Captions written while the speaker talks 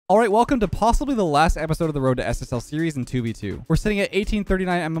Alright, welcome to possibly the last episode of the Road to SSL series in 2v2. We're sitting at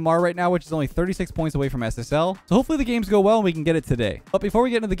 1839 MMR right now, which is only 36 points away from SSL. So hopefully the games go well and we can get it today. But before we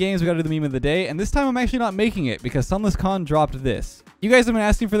get into the games, we gotta do the meme of the day, and this time I'm actually not making it because SunlessCon dropped this. You guys have been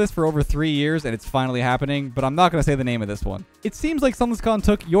asking for this for over 3 years and it's finally happening, but I'm not gonna say the name of this one. It seems like SunlessCon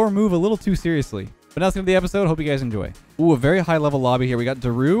took your move a little too seriously. But now let's get into the episode. Hope you guys enjoy. Ooh, a very high level lobby here. We got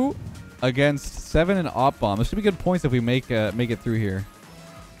Daru against 7 and Opbomb. This should be good points if we make it through here.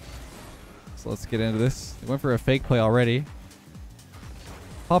 So let's get into this. They went for a fake play already.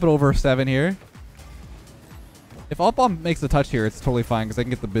 Pop it over 7 here. If Opbomb makes the touch here, it's totally fine because I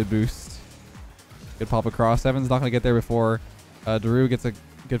can get the bid boost. Good pop across. 7's not going to get there before Daru gets a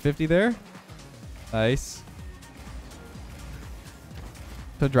good 50 there. Nice.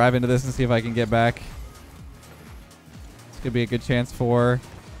 So drive into this and see if I can get back. This could be a good chance for...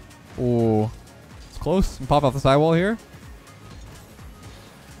 Ooh. It's close. And pop off the sidewall here.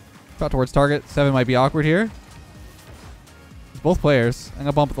 Shot towards target. 7 might be awkward here. Both players. I'm going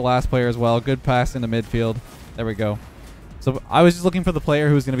to bump the last player as well. Good pass into midfield. There we go. So I was just looking for the player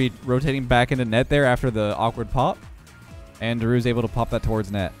who's going to be rotating back into net there after the awkward pop. And Daru's able to pop that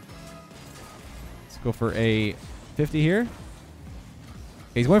towards net. Let's go for a 50 here.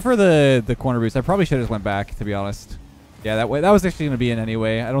 He's going for the corner boost. I probably should have just went back, to be honest. Yeah, that was actually going to be in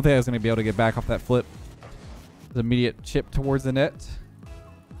anyway. I don't think I was going to be able to get back off that flip. The immediate chip towards the net.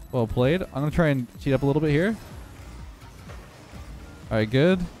 Well played. I'm going to try and cheat up a little bit here. Alright,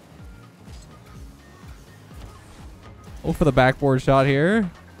 good. Oh, for the backboard shot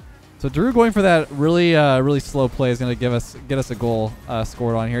here. So Daru going for that really slow play is going to get us a goal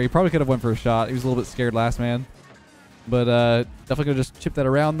scored on here. He probably could have went for a shot. He was a little bit scared last man. But definitely going to just chip that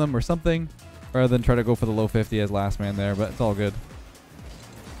around them or something. Rather than try to go for the low 50 as last man there. But it's all good.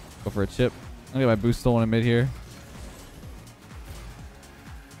 Go for a chip. I'm going to get my boost stolen in mid here.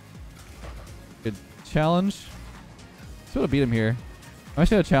 Good challenge. Let's be able to beat him here. I'm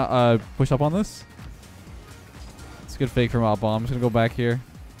actually going to push up on this. It's a good fake from Opbomb. I'm just going to go back here.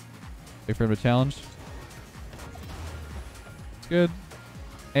 Wait for him to challenge. It's good.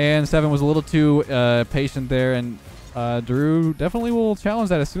 And 7 was a little too patient there. And Daru definitely will challenge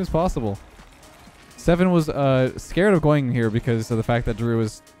that as soon as possible. 7 was scared of going here because of the fact that Daru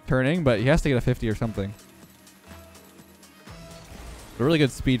was turning. But he has to get a 50 or something. A really good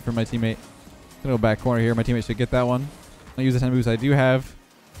speed for my teammate. Gonna go back corner here. My teammate should get that one. I'm gonna use the 10 boost I do have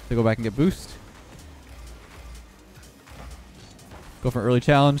to go back and get boost. Go for an early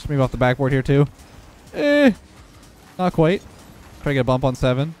challenge. Maybe off the backboard here too. Not quite. Try to get a bump on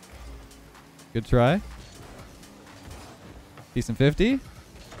 7. Good try. Decent 50.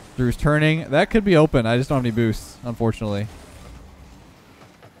 Drew's turning. That could be open. I just don't have any boosts, unfortunately.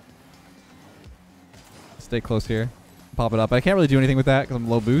 Stay close here. Pop it up. I can't really do anything with that because I'm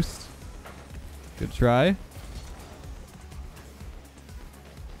low boost. Good try.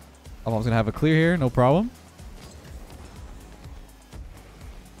 Almost going to have a clear here. No problem.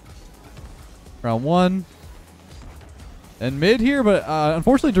 Round 1. And mid here, but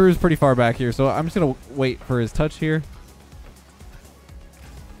unfortunately Drew's pretty far back here, so I'm just going to wait for his touch here.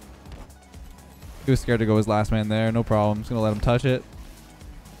 He was scared to go his last man there. No problem. I'm just going to let him touch it.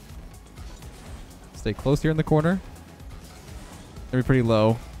 Stay close here in the corner. Gonna be pretty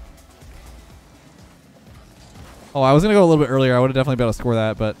low. Oh, I was going to go a little bit earlier. I would have definitely been able to score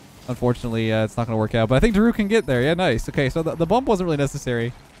that, but unfortunately, it's not going to work out. But I think Daru can get there. Yeah, nice. Okay, so the bump wasn't really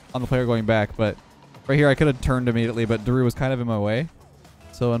necessary on the player going back, but right here I could have turned immediately, but Daru was kind of in my way.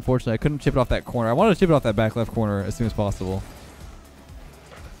 So unfortunately, I couldn't chip it off that corner. I wanted to chip it off that back left corner as soon as possible.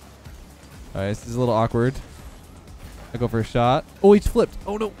 All right, this is a little awkward. I go for a shot. Oh, he's flipped.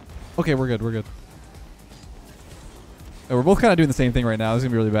 Oh, no. Okay, we're good. We're good. Oh, we're both kind of doing the same thing right now. This is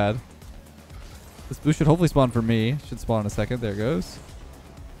going to be really bad. This boost should hopefully spawn for me. Should spawn in a second. There it goes.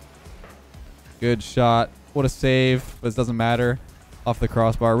 Good shot. What a save. But it doesn't matter. Off the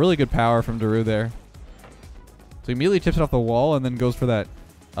crossbar. Really good power from Daru there. So he immediately chips it off the wall and then goes for that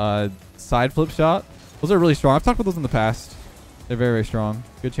side flip shot. Those are really strong. I've talked about those in the past. They're very, very strong.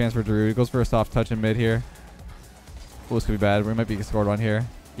 Good chance for Daru. He goes for a soft touch in mid here. Oh, this could be bad. We might be scored on here.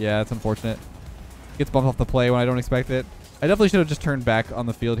 Yeah, it's unfortunate. Gets bumped off the play when I don't expect it. I definitely should have just turned back on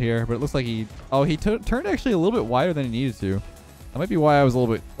the field here, but it looks like he... Oh, he turned actually a little bit wider than he needed to. That might be why I was a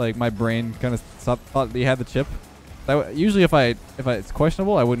little bit... Like, my brain kind of thought he had the chip. Usually if it's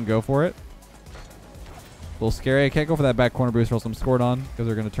questionable, I wouldn't go for it. A little scary. I can't go for that back corner boost or else I'm scored on because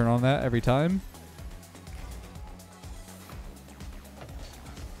they're going to turn on that every time.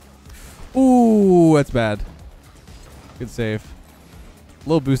 Ooh, that's bad. Good save.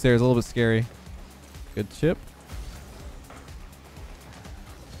 Low boost there is a little bit scary. Good chip.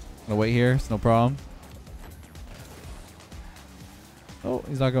 gonna wait here. It's no problem. Oh,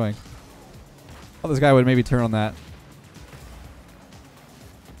 he's not going. Oh, this guy would maybe turn on that.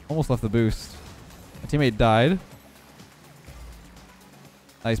 Almost left the boost. My teammate died.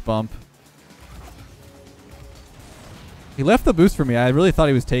 Nice bump. He left the boost for me. I really thought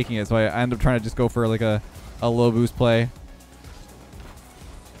he was taking it, so I ended up trying to just go for like a low boost play.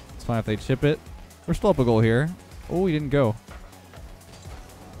 It's fine if they chip it. We're still up a goal here. Oh, he didn't go.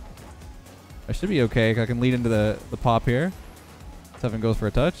 I should be okay. I can lead into the pop here. 7 goes for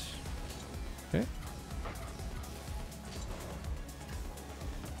a touch. Okay.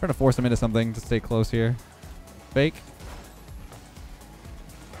 Trying to force him into something to stay close here. Fake.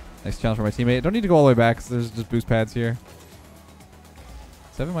 Nice challenge for my teammate. Don't need to go all the way back because there's just boost pads here.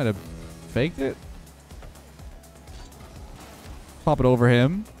 7 might have faked it. Pop it over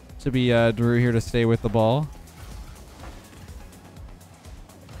him. Should be Drew here to stay with the ball.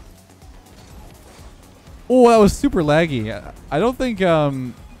 Oh, that was super laggy. I don't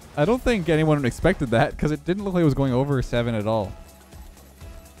think anyone expected that because it didn't look like it was going over 7 at all.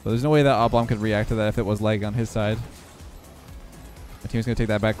 So there's no way that Oblong could react to that if it was lag on his side. My team's going to take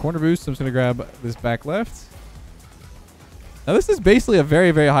that back corner boost. So I'm just going to grab this back left. Now this is basically a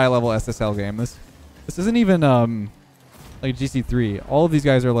very, very high level SSL game. This isn't even like GC3. All of these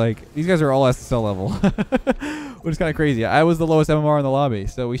guys are like, these guys are all SSL level. Which is kind of crazy. I was the lowest MMR in the lobby.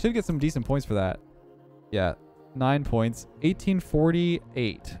 So we should get some decent points for that. Yeah. 9 points.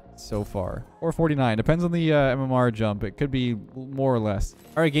 1848 so far. Or 49. Depends on the MMR jump. It could be more or less.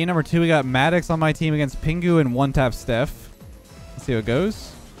 All right, game number 2. We got Maddox on my team against Pingu and One Tap Steph. Let's see how it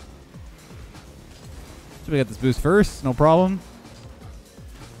goes. Should we get this boost first? No problem.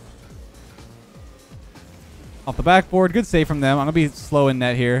 Off the backboard. Good save from them. I'm going to be slow in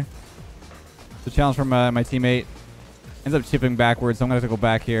net here. The challenge from my teammate. Ends up chipping backwards, so I'm going to have to go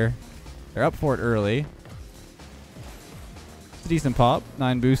back here. They're up for it early. It's a decent pop.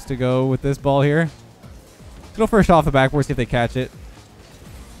 9 boosts to go with this ball here. Let's go first off the backboard, see if they catch it.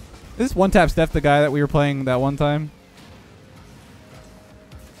 Is this One Tap Steph the guy that we were playing that one time?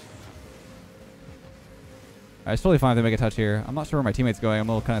 Alright, it's totally fine if they make a touch here. I'm not sure where my teammate's going. I'm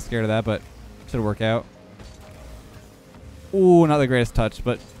a little kind of scared of that, but should work out. Ooh, not the greatest touch,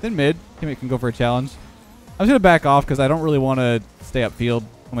 but then mid. Teammate can go for a challenge. I'm just going to back off because I don't really want to stay upfield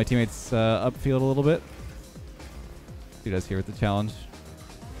when my teammate's upfield a little bit. See what he does here with the challenge.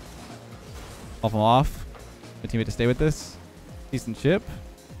 Off him off. My teammate to stay with this. Decent chip.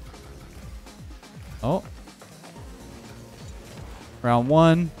 Oh. Round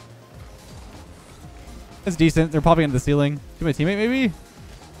 1. That's decent. They're probably into the ceiling. To my teammate, maybe?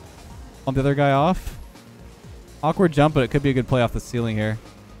 Bump the other guy off. Awkward jump, but it could be a good play off the ceiling here.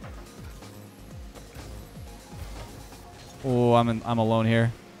 Oh, I'm alone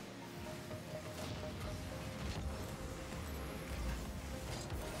here.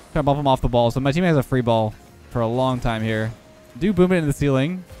 Try to bump him off the ball. So my teammate has a free ball for a long time here. Do boom it into the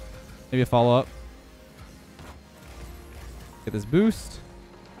ceiling. Maybe a follow-up. Get this boost.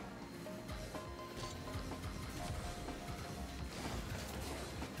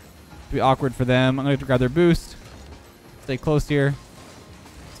 Be awkward for them. I'm going to grab their boost. Stay close here.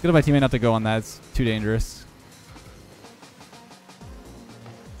 It's good of my teammate not to go on that. It's too dangerous.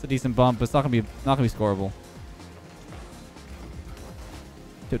 It's a decent bump, but it's not going to be scoreable.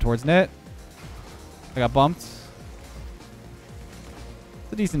 Tip towards net. I got bumped. It's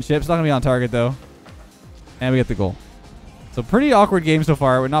a decent chip. It's not going to be on target though. And we get the goal. So pretty awkward game so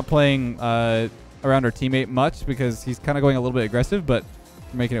far. We're not playing around our teammate much because he's kind of going a little bit aggressive, but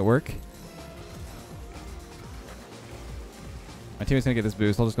we're making it work. My teammate's going to get this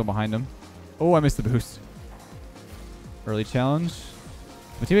boost. I'll just go behind him. Oh, I missed the boost. Early challenge.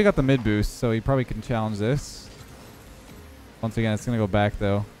 My teammate got the mid boost, so he probably can challenge this. Once again, it's going to go back,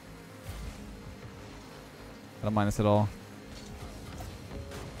 though. I don't mind this at all.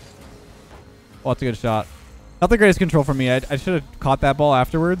 Oh, that's a good shot. Not the greatest control for me. I should have caught that ball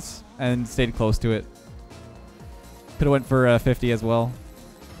afterwards and stayed close to it. Could have went for 50 as well.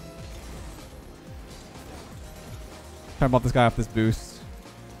 Trying to bump this guy off this boost.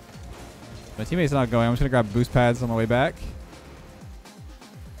 My teammate's not going. I'm just going to grab boost pads on the way back.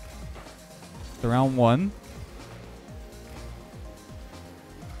 It's round 1.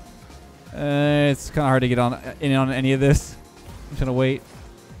 It's kind of hard to get in on any of this. I'm just going to wait.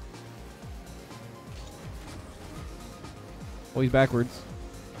 Oh, he's backwards.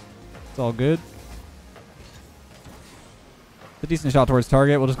 It's all good. It's a decent shot towards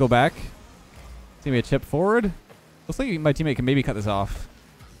target. We'll just go back. It's going to be a chip forward. Looks like my teammate can maybe cut this off.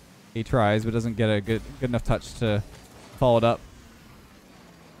 He tries, but doesn't get a good enough touch to follow it up.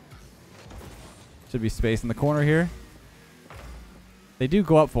 Should be space in the corner here. They do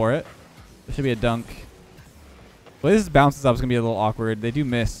go up for it. There should be a dunk. The way this bounces up is going to be a little awkward. They do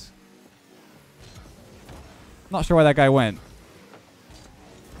miss. Not sure why that guy went.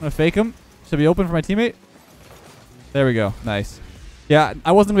 I'm going to fake him. Should be open for my teammate. There we go. Nice. Yeah,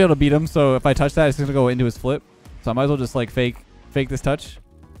 I wasn't going to be able to beat him, so if I touch that, it's going to go into his flip. So I might as well just like fake this touch.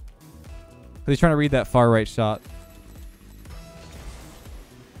 Because he's trying to read that far right shot.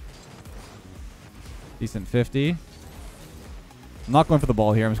 Decent 50. I'm not going for the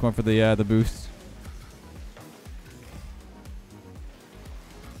ball here. I'm just going for the boost.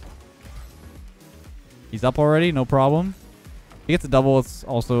 He's up already. No problem. He gets a double. It's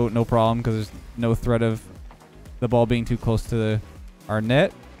also no problem because there's no threat of the ball being too close to our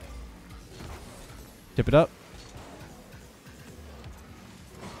net. Tip it up.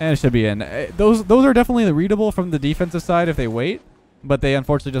 And it should be in. Those are definitely readable from the defensive side if they wait. But they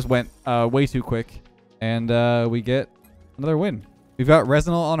unfortunately just went way too quick. And we get another win. We've got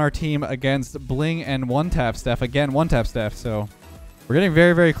Resinal on our team against Bling and one-tap Steph. Again, one-tap Steph. So we're getting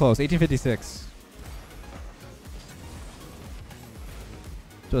very, very close. 1856.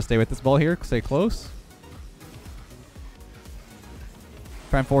 Just stay with this ball here. Stay close.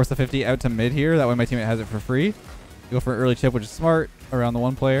 Try and force the 50 out to mid here. That way my teammate has it for free. Go for an early chip, which is smart around the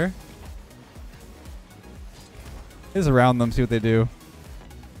one player. Just around them, see what they do.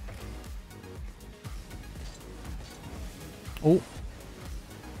 Oh.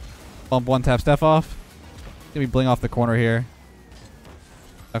 Bump one tap Steph off. Gonna be Bling off the corner here.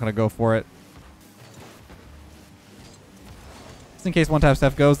 Not gonna go for it. Just in case one tap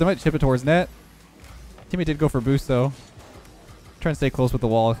Steph goes, they might chip it towards net. Teammate did go for boost though. Trying to stay close with the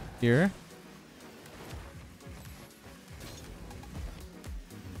wall here.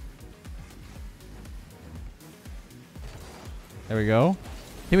 There we go.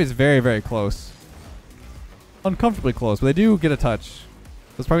 Teammate's very, very close. Uncomfortably close, but they do get a touch.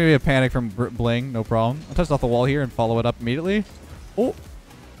 There's probably going to be a panic from Bling. No problem. I'll touch off the wall here and follow it up immediately. Oh.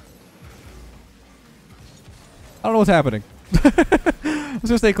 I don't know what's happening. I'm just going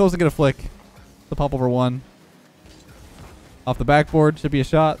to stay close and get a flick. The pop over one. Off the backboard. Should be a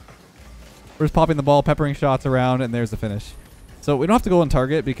shot. We're just popping the ball, peppering shots around, and there's the finish. So we don't have to go on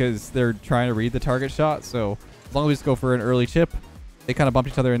target because they're trying to read the target shot. So as long as we just go for an early chip, they kind of bumped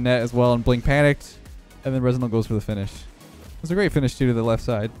each other in net as well, and Bling panicked. And then Resinal goes for the finish. It's a great finish too to the left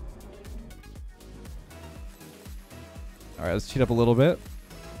side. Alright, let's cheat up a little bit.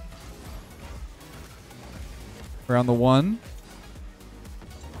 Around the one.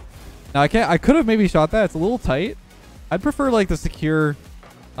 Now I could have maybe shot that. It's a little tight. I'd prefer like the secure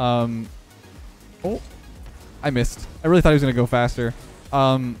oh, I missed. I really thought he was gonna go faster.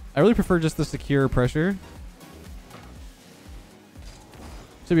 I really prefer just the secure pressure.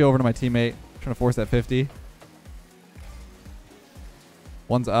 Should be over to my teammate. Trying to force that 50.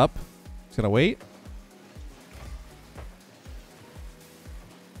 One's up. Just gonna wait.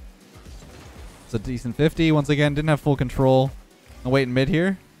 It's a decent 50. Once again, didn't have full control. I'll wait in mid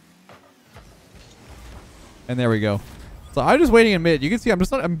here. And there we go. So I'm just waiting in mid. You can see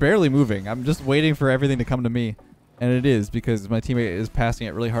I'm barely moving. I'm just waiting for everything to come to me. And it is because my teammate is passing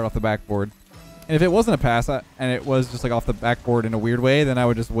it really hard off the backboard. And if it wasn't a pass and it was just like off the backboard in a weird way, then I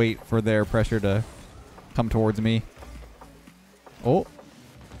would just wait for their pressure to come towards me. Oh.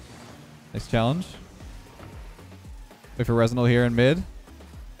 Nice challenge. Wait for Resinal here in mid.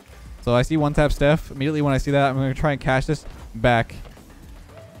 So I see one tap Steph. Immediately when I see that, I'm going to try and cash this back.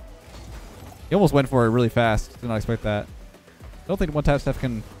 He almost went for it really fast. Did not expect that. I don't think one tap Steph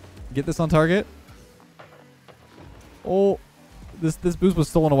can get this on target. Oh. This boost was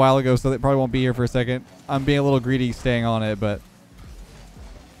stolen a while ago, so it probably won't be here for a second. I'm being a little greedy staying on it, but...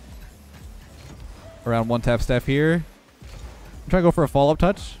 Around one tap Steph here. I'm trying to go for a follow-up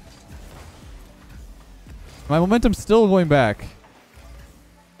touch. My momentum's still going back.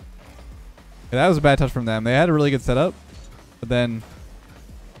 Yeah, that was a bad touch from them. They had a really good setup, but then...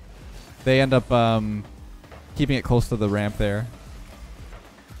 They end up keeping it close to the ramp there.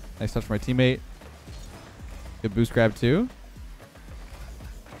 Nice touch from my teammate. Good boost grab too.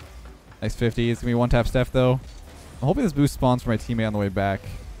 Nice 50. It's going to be one tap Steph though. I'm hoping this boost spawns for my teammate on the way back.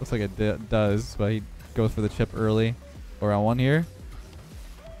 Looks like it does, but he goes for the chip early. Go around one here.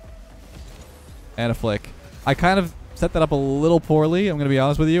 And a flick. I kind of set that up a little poorly. I'm going to be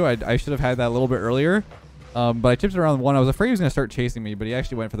honest with you. I should have had that a little bit earlier. But I chipped it around one. I was afraid he was going to start chasing me, but he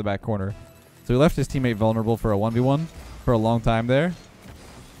actually went for the back corner. So he left his teammate vulnerable for a 1v1 for a long time there.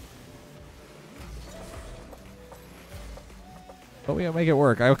 But we make it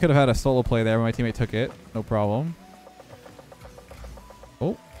work. I could have had a solo play there, but my teammate took it. No problem.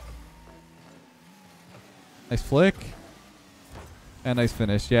 Oh. Nice flick. And nice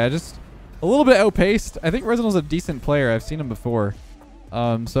finish. Yeah, just a little bit outpaced. I think Resinal's a decent player. I've seen him before.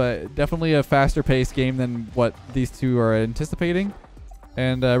 So definitely a faster paced game than what these two are anticipating.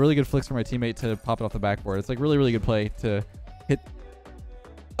 And really good flicks for my teammate to pop it off the backboard. It's like really, really good play to hit.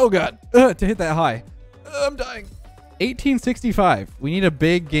 Oh, God. To hit that high. I'm dying. 1865. We need a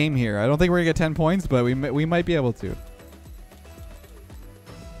big game here. I don't think we're going to get 10 points, but we might be able to.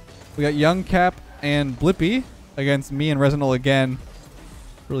 We got Young Cap and Blippi against me and Resinal again.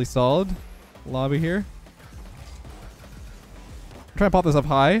 Really solid lobby here. I'm trying to pop this up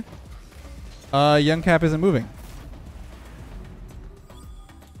high. Young Cap isn't moving.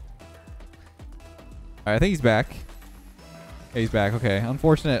 Alright, I think he's back. Yeah, he's back. Okay.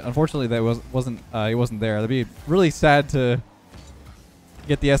 Unfortunately, that wasn't he wasn't there. That'd be really sad to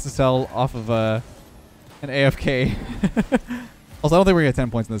get the SSL off of an AFK. Also, I don't think we're gonna get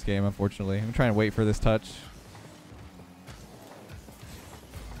 10 points in this game. Unfortunately, I'm trying to wait for this touch.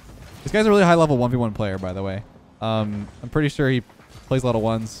 This guy's a really high level 1v1 player, by the way. I'm pretty sure he plays a lot of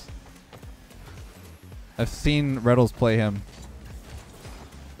ones. I've seen Reddles play him.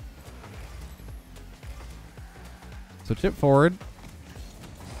 So chip forward.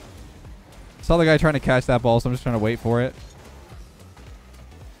 Saw the guy trying to catch that ball, so I'm just trying to wait for it.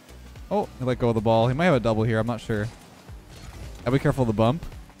 Oh, he let go of the ball. He might have a double here. I'm not sure. Gotta be careful of the bump.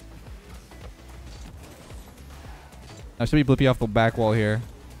 Now should be Blippi off the back wall here.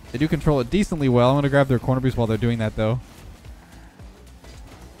 They do control it decently well. I'm going to grab their corner boost while they're doing that, though.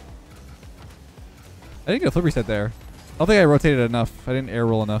 I didn't get a flip reset there. I don't think I rotated enough. I didn't air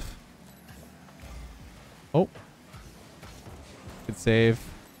roll enough. Oh. Good save.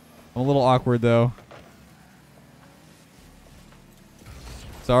 I'm a little awkward, though.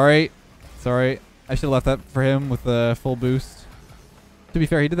 Sorry. Sorry. I should have left that for him with the full boost. To be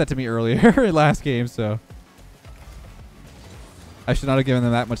fair, he did that to me earlier last game, so I should not have given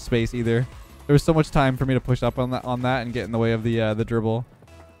them that much space either. There was so much time for me to push up on that and get in the way of the dribble.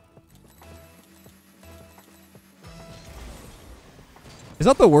 It's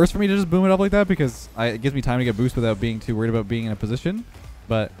not the worst for me to just boom it up like that because it gives me time to get boost without being too worried about being in a position.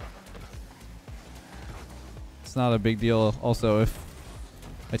 But it's not a big deal also if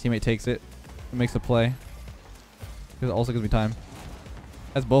my teammate takes it and makes a play. Because it also gives me time.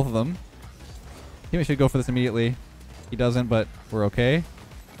 That's both of them. Teammate should go for this immediately. He doesn't, but we're okay.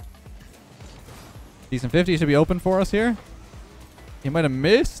 Decent 50 should be open for us here. He might have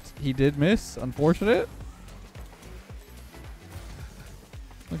missed. He did miss. Unfortunate.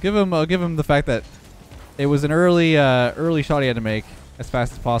 I'll give him the fact that it was an early shot he had to make as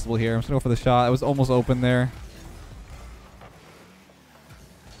fast as possible here. I'm just gonna go for the shot. It was almost open there.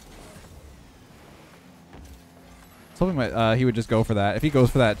 I was hoping he would just go for that. If he goes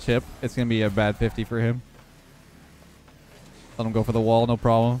for that chip, it's gonna be a bad 50 for him. Let him go for the wall, no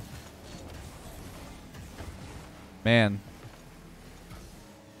problem. Man.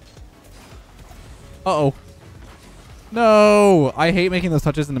 Uh-oh. No! I hate making those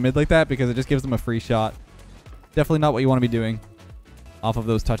touches in the mid like that because it just gives them a free shot. Definitely not what you want to be doing off of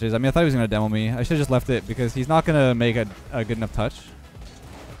those touches. I mean, I thought he was going to demo me. I should have just left it because he's not going to make a good enough touch.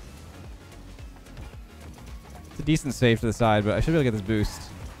 It's a decent save to the side, but I should be able to get this boost.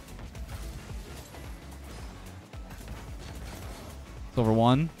 It's over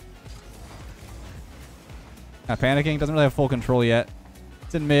one. Not panicking. Doesn't really have full control yet.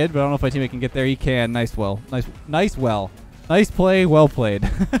 It's in mid, but I don't know if my teammate can get there. He can. Nice well. Nice well. Nice play. Well played.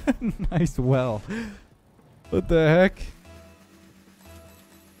 Nice well. What the heck?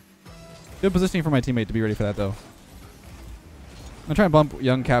 Good positioning for my teammate to be ready for that, though. I'm going to try and bump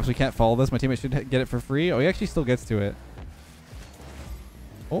Young Cap so we can't follow this. My teammate should get it for free. Oh, he actually still gets to it.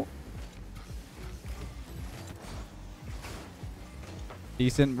 Oh.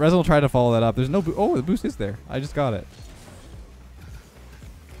 Decent. Resin will try to follow that up. There's no oh, the boost is there. I just got it.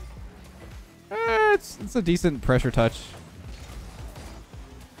 It's a decent pressure touch.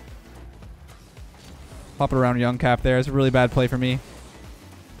 Pop it around Young Cap there. It's a really bad play for me.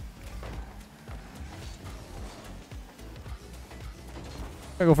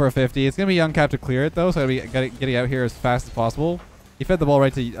 Gotta go for a 50. It's gonna be Young Cap to clear it though, so I gotta be getting out here as fast as possible. He fed the ball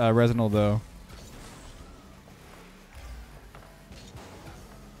right to Resinal though.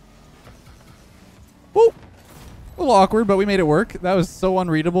 Woo! A little awkward, but we made it work. That was so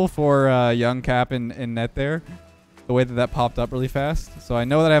unreadable for Young Cap in net there. The way that popped up really fast. So I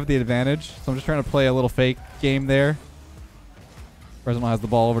know that I have the advantage. So I'm just trying to play a little fake game there. Resinal has the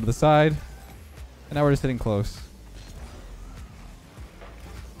ball over to the side. And now we're just hitting close.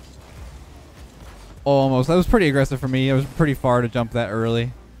 Almost. That was pretty aggressive for me. It was pretty far to jump that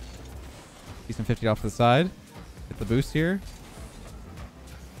early. Decent 50 off to the side. Get the boost here.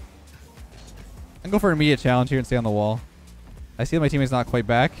 I can go for an immediate challenge here and stay on the wall. I see that my teammate's not quite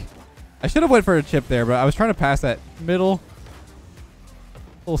back. I should have went for a chip there, but I was trying to pass that middle.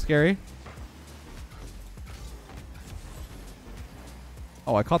 A little scary.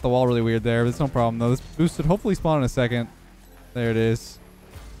 Oh, I caught the wall really weird there, but it's no problem though. This boost should hopefully spawn in a second. There it is.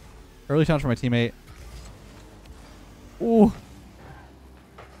 Early challenge for my teammate. Ooh. A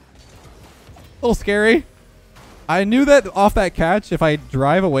little scary. I knew that off that catch, if I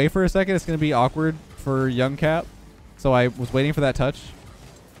drive away for a second, it's going to be awkward for young Cap. So I was waiting for that touch.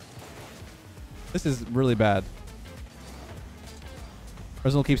 This is really bad.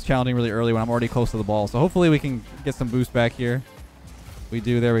 Resident keeps challenging really early when I'm already close to the ball. So hopefully we can get some boost back here. We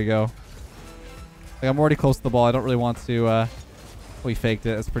do. There we go. Like I'm already close to the ball. I don't really want to... we faked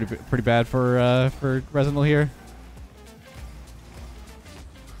it. That's pretty bad for Resident here.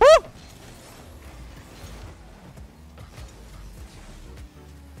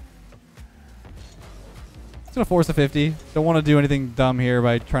 It's going to force a 50. Don't want to do anything dumb here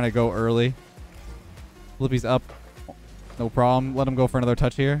by trying to go early. Flippy's up. No problem. Let him go for another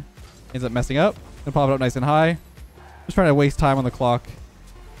touch here. Ends up messing up. Gonna pop it up nice and high. Just trying to waste time on the clock.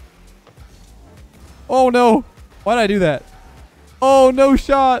 Oh no! Why did I do that? Oh, no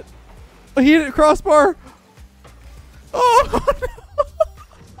shot! He hit it crossbar! Oh no!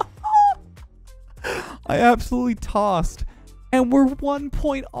 I absolutely tossed. And we're 1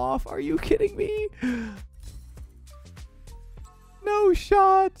 point off. Are you kidding me? No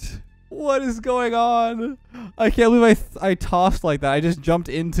shot. What is going on? I can't believe I tossed like that. I just jumped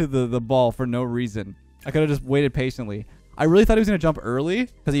into the ball for no reason. I could have just waited patiently. I really thought he was going to jump early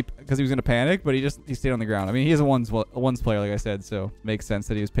because he was going to panic, but he stayed on the ground. I mean, he is a ones player, like I said, so makes sense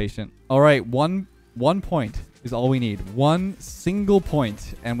that he was patient. All right, one point is all we need. One single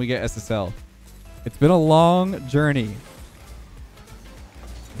point, and we get SSL. It's been a long journey,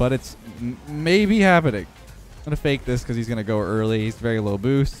 but it's maybe happening. I'm going to fake this because he's going to go early. He's very low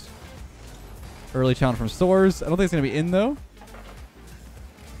boost. Early challenge from Soars. I don't think it's going to be in, though.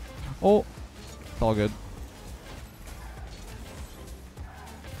 Oh, it's all good.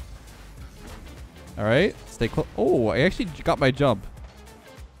 All right, stay close. Oh, I actually got my jump.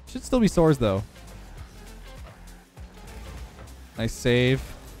 Should still be Soars, though. Nice save.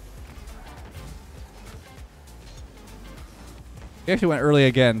 He actually went early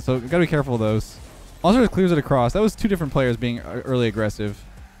again, so gotta be careful of those. Monster clears it across. That was two different players being early aggressive.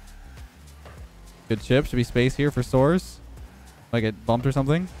 Good chip. Should be space here for Soars. Might get bumped or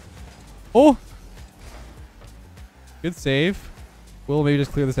something. Oh! Good save. We'll maybe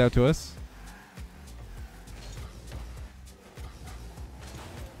just clear this out to us.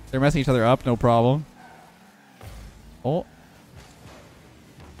 They're messing each other up. No problem. Oh.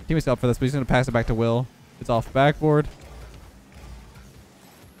 Teammate's up for this, but he's going to pass it back to Will. It's off backboard.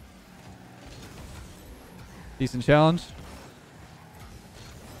 Decent challenge.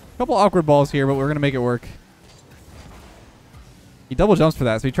 Couple awkward balls here, but we're going to make it work. He double jumps for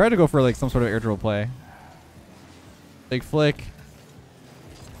that, so he tried to go for like some sort of air dribble play. Big flick.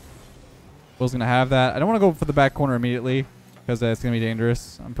 Will's going to have that. I don't want to go for the back corner immediately because it's going to be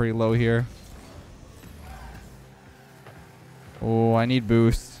dangerous. I'm pretty low here. Oh, I need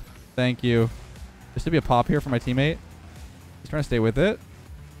boost. Thank you. There should be a pop here for my teammate. He's trying to stay with it.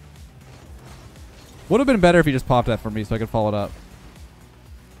 Would have been better if he just popped that for me so I could follow it up.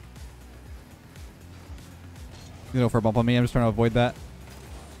 He's going to go for a bump on me. I'm just trying to avoid that.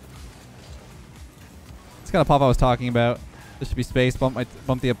 It's kind of pop I was talking about. This should be space.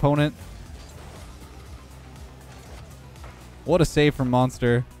 Bump the opponent. What a save from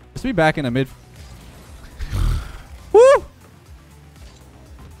Monster. This should be back in a mid. Woo!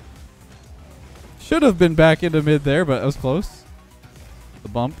 Should have been back into mid there, but it was close. The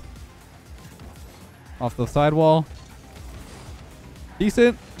bump. Off the sidewall.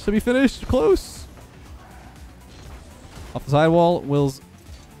 Decent. Should be finished. Close. Off the sidewall. Will's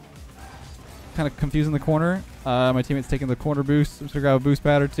kind of confusing the corner. My teammate's taking the corner boost. I'm just going to grab a boost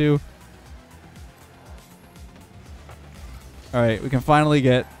pad or two. Alright, we can finally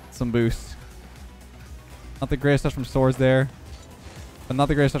get some boost. Not the greatest touch from Swords there. But not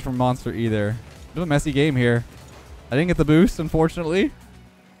the greatest touch from Monster either. Bit of a messy game here. I didn't get the boost, unfortunately.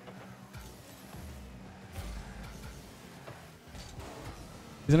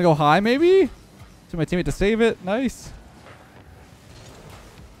 He's gonna go high, maybe? To my teammate to save it. Nice.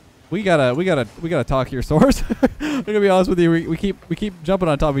 We gotta talk here, Swords. I'm gonna be honest with you. We keep jumping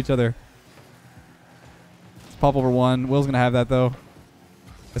on top of each other. Let's pop over one. Will's gonna have that though.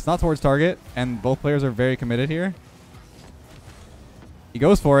 It's not towards target, and both players are very committed here. He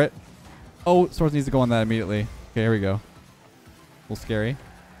goes for it. Oh, Swords needs to go on that immediately. Okay, here we go. A little scary.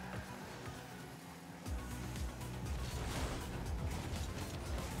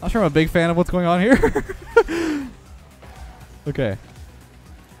 Not sure I'm a big fan of what's going on here. Okay.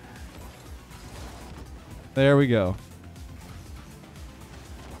 There we go.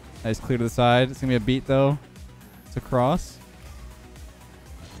 Nice clear to the side. It's going to be a beat, though. It's a cross.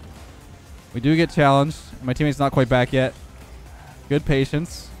 We do get challenged. My teammate's not quite back yet. Good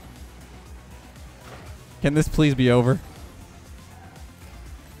patience. Can this please be over?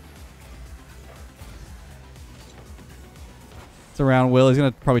 It's around Will. He's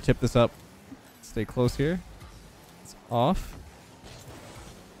going to probably chip this up. Stay close here. It's off.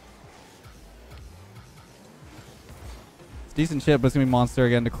 It's decent chip, but it's going to be Monster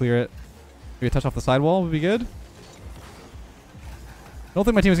again to clear it. Maybe a touch off the sidewall would be good. I don't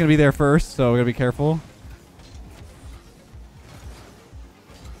think my team is going to be there first, so we're going to be careful.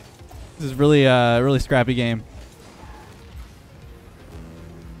 This is really really scrappy game.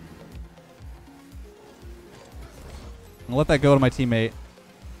 I'll let that go to my teammate.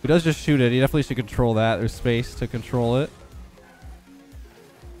 Who does just shoot it. He definitely should control that. There's space to control it.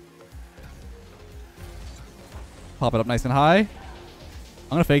 Pop it up nice and high. I'm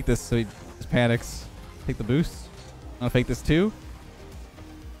going to fake this so he just panics. Take the boost. I'm going to fake this too.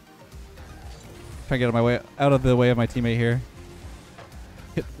 Try to get out of the way of my teammate here.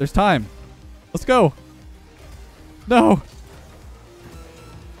 There's time. Let's go. No.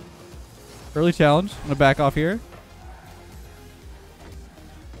 Early challenge. I'm going to back off here.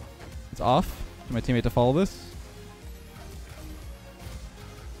 It's off. Get my teammate to follow this.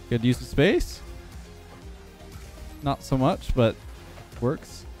 Good use of space. Not so much, but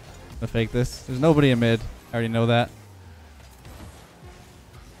works. I'm going to fake this. There's nobody in mid. I already know that.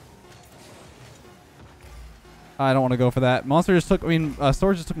 I don't want to go for that. Monster just took,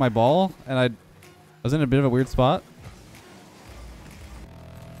 Storage just took my ball, and I was in a bit of a weird spot.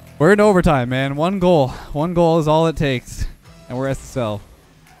 We're in overtime, man. One goal. One goal is all it takes. And we're SSL.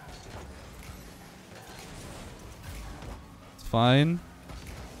 It's fine.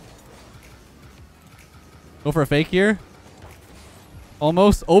 Go for a fake here.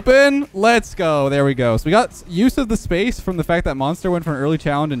 Almost open. Let's go. There we go. So we got use of the space from the fact that Monster went for an early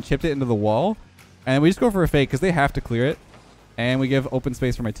challenge and chipped it into the wall. And we just go for a fake because they have to clear it. And we give open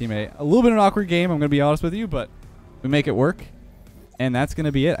space for my teammate. A little bit of an awkward game, I'm going to be honest with you, but we make it work. And that's going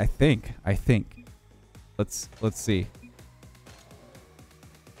to be it, I think. Let's see.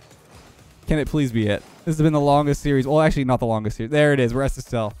 Can it please be it? This has been the longest series. Well, actually, not the longest series. There it is. We're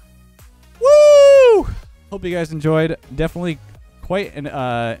SSL. Woo! Hope you guys enjoyed. Definitely quite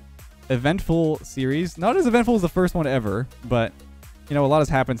an eventful series. Not as eventful as the first one ever, but, you know, a lot has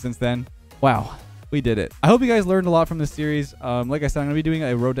happened since then. Wow, we did it. I hope you guys learned a lot from this series. Like I said, I'm going to be doing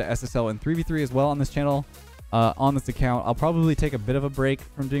a Road to SSL in 3v3 as well on this channel, on this account. I'll probably take a bit of a break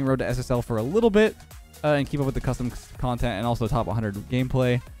from doing Road to SSL for a little bit and keep up with the custom content and also top 100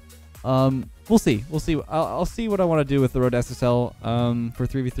 gameplay. We'll see. I'll see what I want to do with the Road to SSL for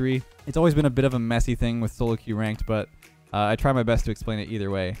 3v3. It's always been a bit of a messy thing with solo queue ranked, but I try my best to explain it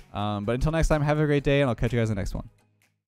either way. But until next time, have a great day, and I'll catch you guys in the next one.